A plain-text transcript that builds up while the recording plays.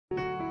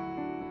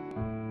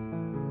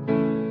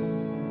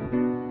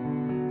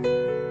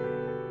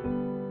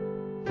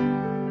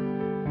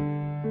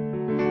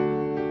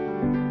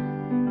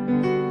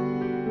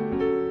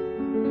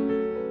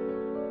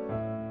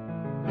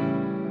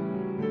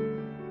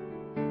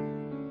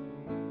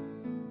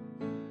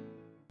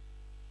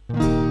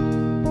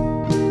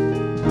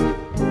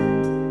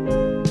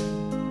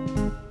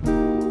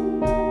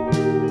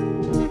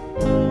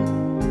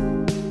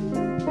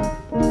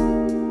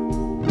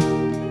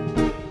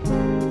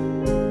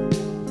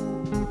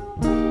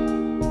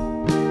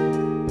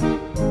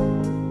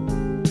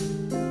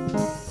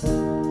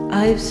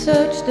I've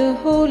searched the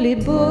holy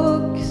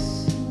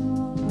books.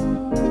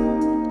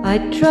 I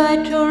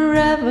tried to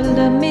unravel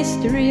the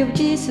mystery of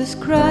Jesus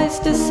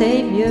Christ the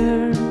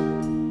Savior.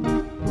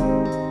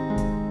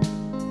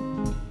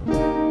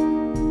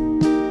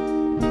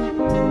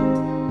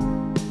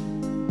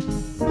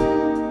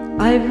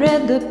 I've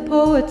read the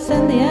poets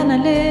and the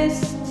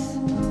analysts,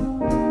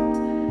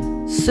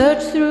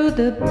 searched through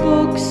the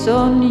books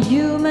on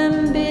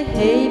human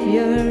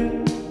behavior.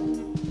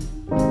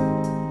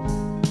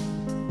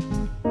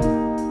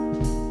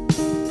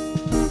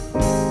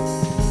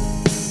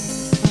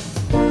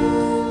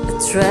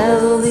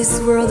 Travel this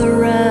world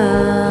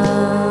around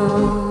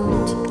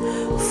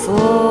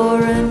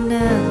for an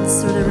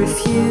answer that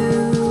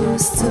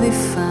refused to be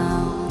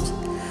found.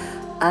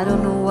 I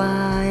don't know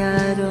why,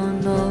 I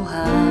don't know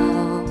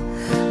how,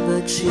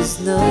 but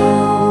she's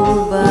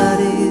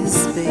nobody's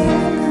baby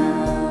now.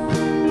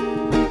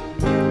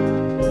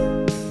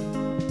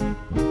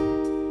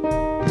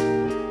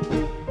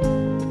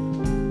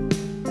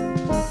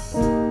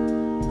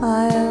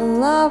 I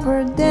love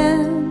her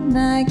then,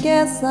 I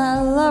guess I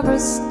love her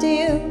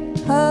still.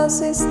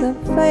 Hers is the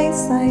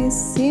face I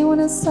see when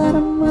a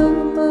sudden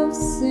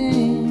moves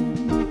in.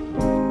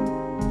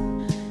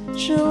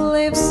 She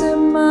lives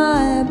in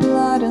my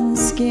blood and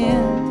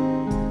skin.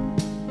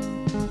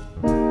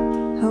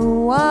 Her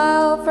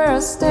wild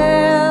fair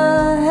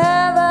stare,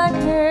 hair like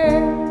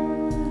hair,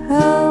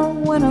 her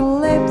when her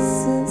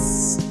lips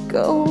is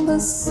gold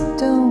as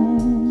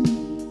stone.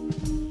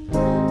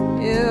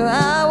 Yeah,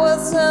 I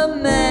was her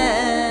man.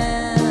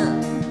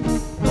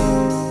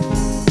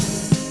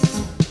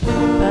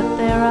 But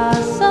there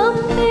are some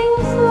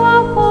things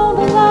love won't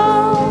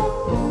allow.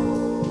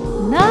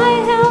 And I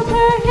held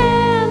her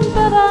hand,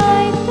 but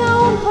I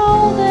don't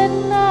hold it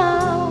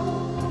now.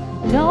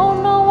 Don't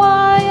know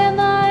why and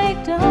I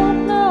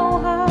don't know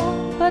how,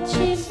 but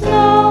she's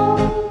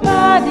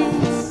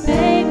nobody's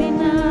baby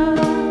now.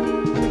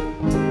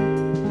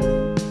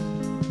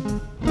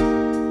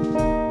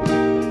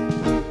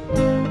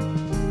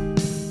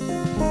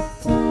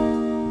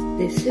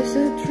 This is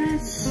a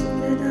dress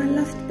that I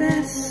loved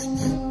best,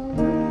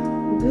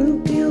 blue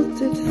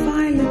gilded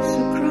violets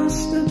across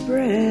the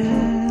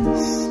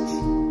breast.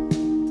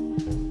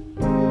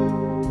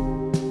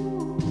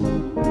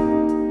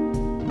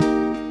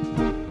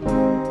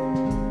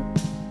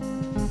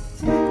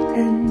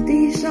 And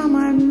these are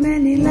my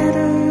many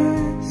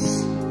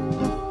letters,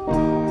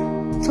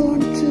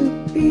 torn to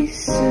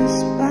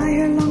pieces